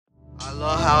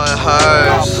Love how it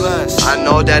hurts. I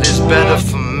know that it's better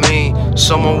for me.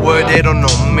 Someone where they don't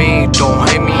know me. Don't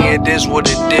hate me, it is what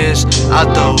it is. Out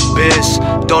the abyss,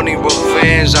 don't need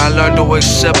revenge. I learned to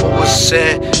accept what was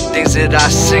said. Things that I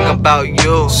sing about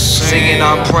you. Singing,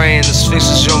 I'm praying, this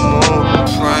fixes your mood.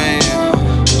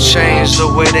 Change the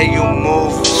way that you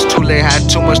move. It's too late, had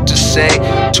too much to say.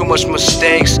 Too much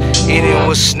mistakes, eating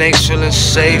with snakes, feeling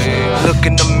safe. Look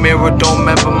in the mirror, don't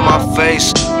remember my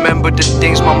face. Remember the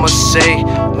things mama say.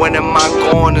 When am I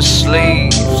going to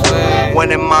sleep?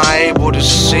 When am I able to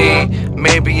see?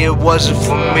 Maybe it wasn't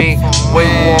for me. Wait,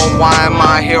 well, why am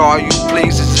I here? Are you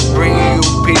pleased? Is it bringing you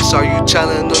peace? Are you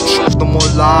telling the truth? No more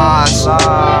lies.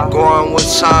 Growing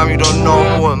with time, you don't know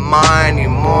who am I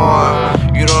anymore.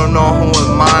 You don't know who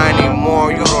am I anymore.